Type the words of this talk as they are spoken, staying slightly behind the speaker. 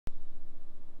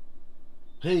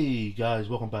Hey guys,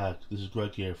 welcome back. This is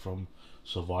Greg here from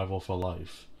Survival for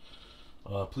Life.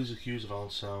 Please excuse if I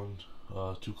don't sound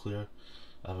too clear.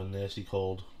 I have a nasty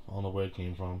cold. I don't know where it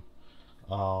came from.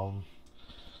 Um,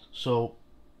 so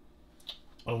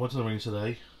I went to the range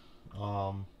today.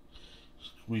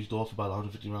 Squeezed off about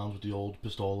 150 rounds with the old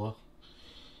pistola,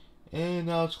 and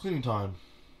now it's cleaning time.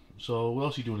 So what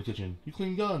else you do in the kitchen? You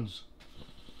clean guns.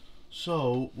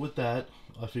 So with that,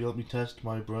 I figured let me test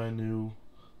my brand new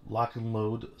lock and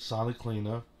load sonic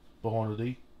cleaner for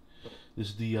hornady. This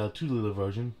is the 2-liter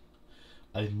version.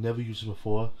 I've never used it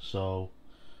before, so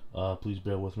please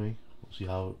bear with me. We'll see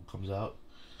how it comes out.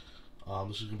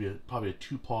 This is going to be probably a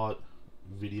 2-part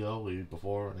video, maybe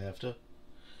before and after.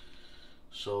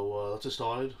 So let's get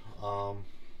started.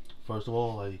 First of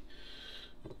all, I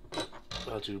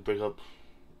had to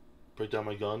break down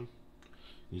my gun.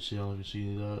 You see how you can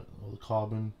see that all the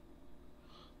carbon,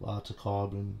 lots of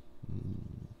carbon.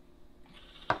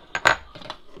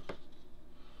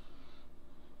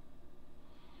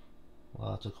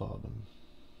 Lots of carbon.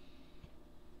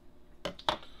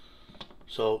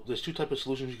 So there's two types of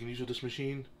solutions you can use with this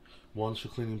machine. One's for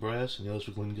cleaning brass and the other's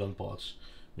for cleaning gun parts.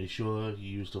 Make sure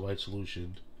you use the right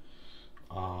solution.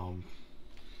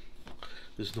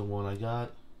 This is the one I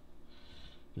got.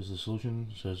 This is the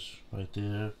solution. It says right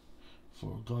there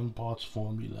for gun parts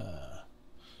formula.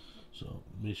 So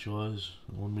make sure it's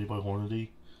one made by Hornady.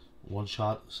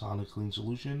 One-shot sonic clean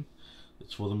solution.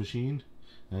 It's for the machine.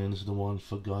 And this is the one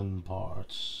for gun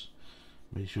parts.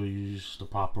 Make sure you use the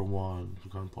proper one for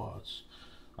gun parts.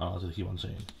 I don't know what to keep on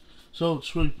saying. So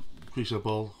it's really pretty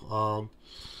simple.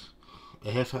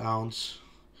 A half an ounce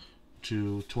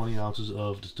to 20 ounces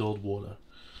of distilled water.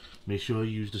 Make sure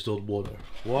you use distilled water.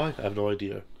 Why? I have no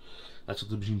idea. That's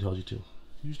what the machine tells you to.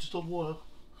 Use distilled water.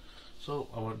 So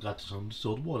I went and got some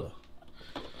distilled water.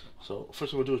 So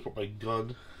first thing I'm gonna do is put my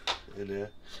gun in there.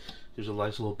 Here's a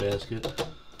nice little basket.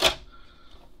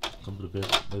 Comes with a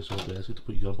nice little basket to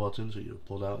put your gun parts in, so you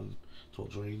pull it out and it's all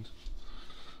drained.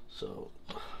 So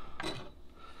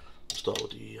start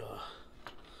with the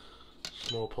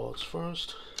small parts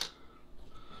first.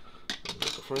 Make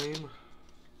the frame.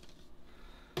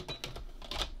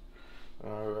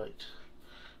 Alright,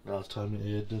 now it's time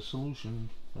to add the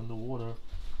solution and the water.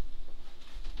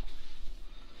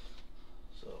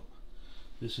 So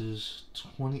this is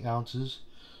 20 ounces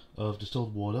of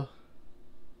distilled water.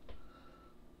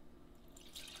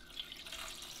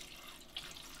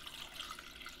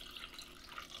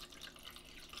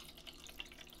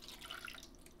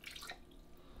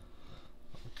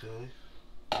 Okay,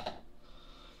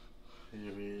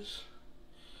 here is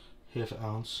half an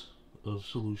ounce of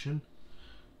solution.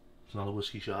 It's not a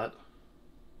whiskey shot.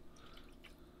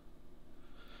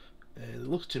 And it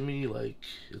looks to me like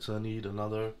it's gonna need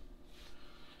another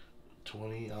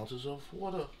 20 ounces of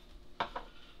water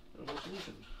in the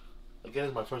solution. Again,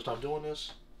 it's my first time doing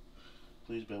this.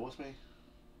 Please bear with me.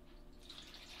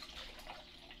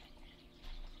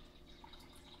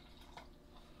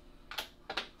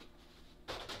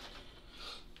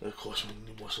 And of course, we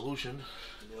need more solution.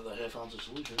 And the other half ounce of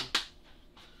solution.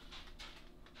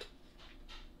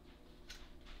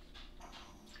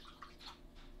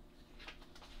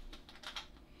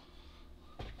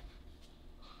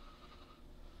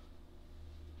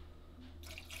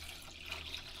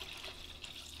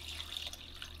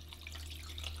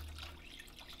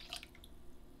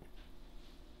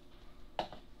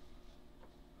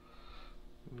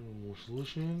 More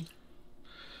solution.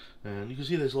 And you can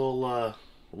see there's little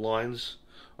lines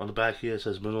on the back here. It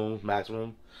says minimum,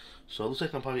 maximum. So it looks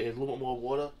like I'm probably add a little bit more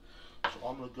water. So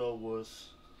I'm gonna go with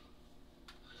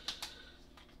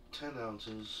 10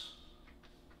 ounces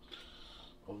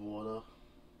of water.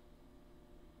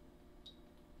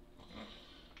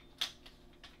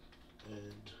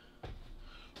 And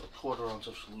a quarter ounce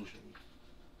of solution.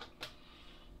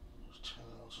 There's 10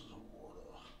 ounces of water.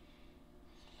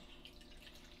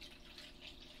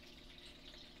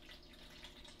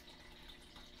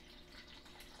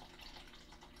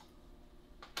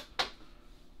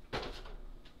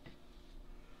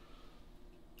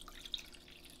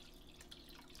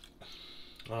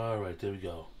 Alright, there we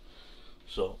go.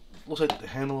 So, looks like the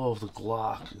handle of the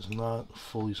Glock is not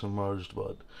fully submerged,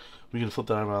 but we can flip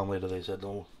that around later. They said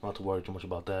no, not to worry too much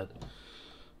about that.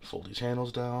 Fold these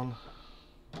handles down.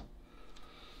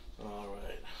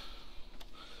 Alright.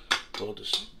 Load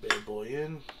this bad boy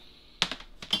in.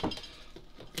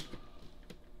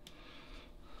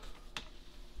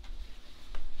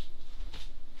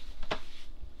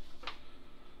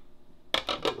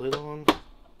 Put the lid on.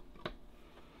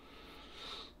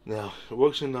 Now, it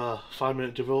works in 5-minute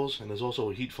intervals, and there's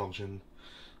also a heat function.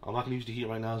 I'm not gonna use the heat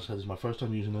right now because it's my first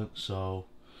time using it. So,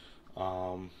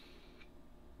 let's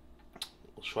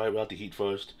try it without the heat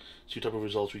first. See what type of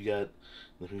results we get. And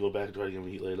then we can go back and try to get the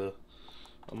heat later.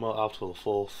 I'm out for the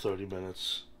full 30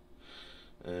 minutes,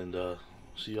 and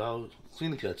see how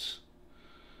clean it gets.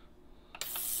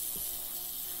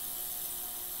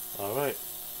 Alright,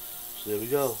 so there we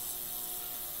go.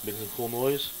 Making some cool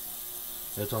noise.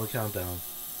 And it's on the countdown.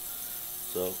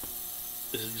 So,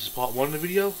 this is part 1 of the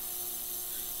video.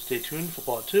 Stay tuned for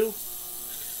part 2.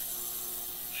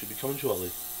 Should be coming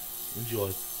shortly.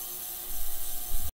 Enjoy.